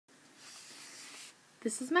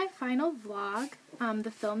This is my final vlog. The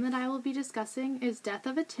film that I will be discussing is Death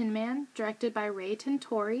of a Tinman, directed by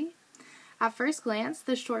Tintori. At first glance,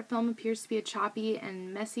 the short film appears to be a choppy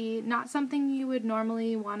and messy, not something you would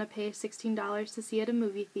normally want to pay $16 to see at a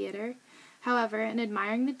movie theater. However, in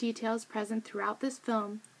admiring the details present throughout this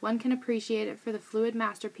film, one can appreciate it for the fluid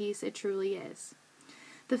masterpiece it truly is.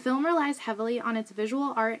 The film relies heavily on its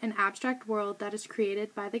visual art and abstract world that is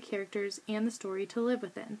created by the characters and the story to live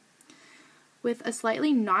within. With a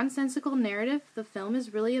slightly nonsensical narrative, the film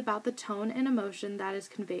is really about the tone and emotion that is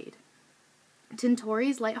conveyed.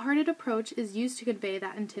 Tintori's lighthearted approach is used to convey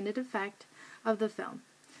that intended effect of the film.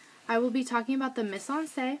 I will be talking about the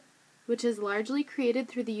mise-en-scène, which is largely created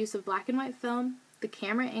through the use of black and white film, the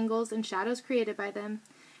camera angles and shadows created by them,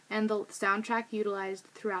 and the soundtrack utilized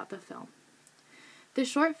throughout the film. The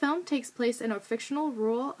short film takes place in a fictional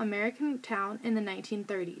rural American town in the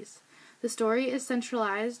 1930s. The story is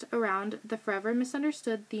centralized around the forever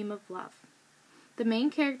misunderstood theme of love. The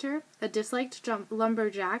main character, a disliked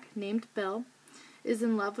lumberjack named Bill, is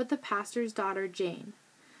in love with the pastor's daughter, Jane.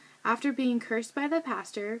 After being cursed by the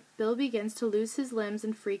pastor, Bill begins to lose his limbs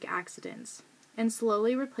in freak accidents, and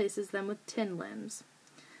slowly replaces them with tin limbs.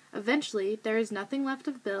 Eventually, there is nothing left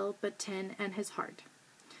of Bill but tin and his heart.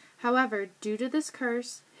 However, due to this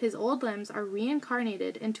curse, his old limbs are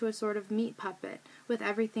reincarnated into a sort of meat puppet with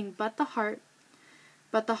everything but the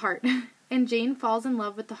heart, and Jane falls in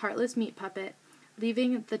love with the heartless meat puppet,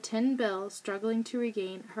 leaving the tin Bill struggling to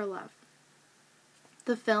regain her love.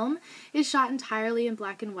 The film is shot entirely in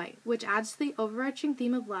black and white, which adds to the overarching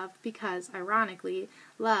theme of love because, ironically,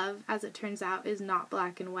 love, as it turns out, is not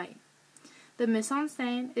black and white. The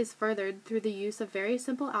mise-en-scène is furthered through the use of very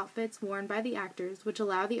simple outfits worn by the actors, which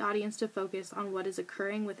allow the audience to focus on what is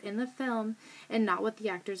occurring within the film and not what the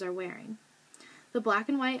actors are wearing. The black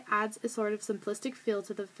and white adds a sort of simplistic feel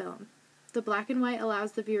to the film. The black and white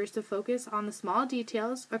allows the viewers to focus on the small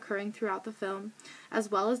details occurring throughout the film,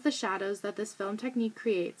 as well as the shadows that this film technique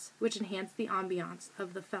creates, which enhance the ambiance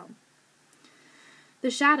of the film.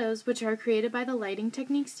 The shadows, which are created by the lighting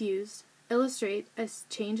techniques used, illustrate a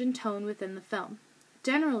change in tone within the film.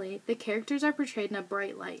 Generally, the characters are portrayed in a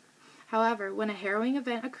bright light. However, when a harrowing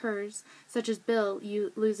event occurs, such as Bill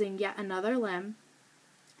losing yet another limb,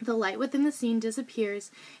 the light within the scene disappears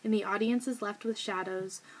and the audience is left with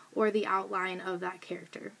shadows or the outline of that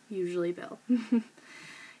character, usually Bill.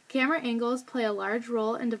 Camera angles play a large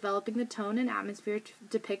role in developing the tone and atmosphere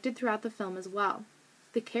depicted throughout the film as well.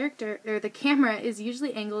 The camera is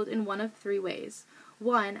usually angled in one of three ways.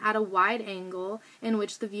 One, at a wide angle in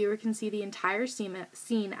which the viewer can see the entire scene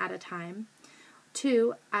at a time.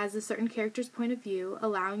 Two, as a certain character's point of view,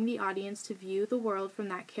 allowing the audience to view the world from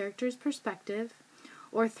that character's perspective.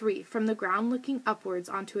 Or three, from the ground looking upwards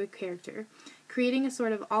onto a character, creating a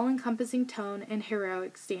sort of all-encompassing tone and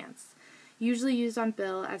heroic stance, usually used on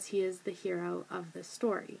Bill as he is the hero of the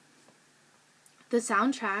story. The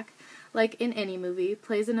soundtrack, like in any movie,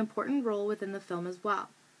 plays an important role within the film as well.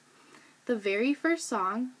 The very first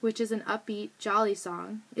song, which is an upbeat, jolly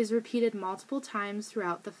song, is repeated multiple times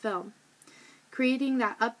throughout the film, creating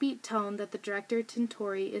that upbeat tone that the director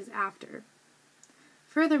Tintori is after.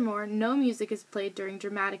 Furthermore, no music is played during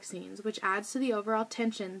dramatic scenes, which adds to the overall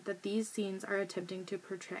tension that these scenes are attempting to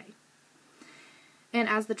portray. And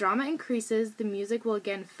as the drama increases, the music will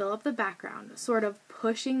again fill up the background, sort of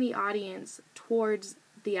pushing the audience towards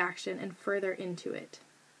the action and further into it.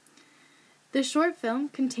 This short film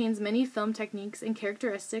contains many film techniques and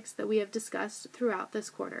characteristics that we have discussed throughout this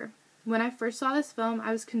quarter. When I first saw this film,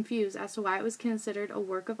 I was confused as to why it was considered a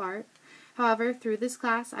work of art. However, through this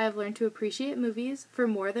class, I have learned to appreciate movies for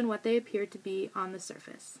more than what they appear to be on the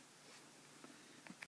surface.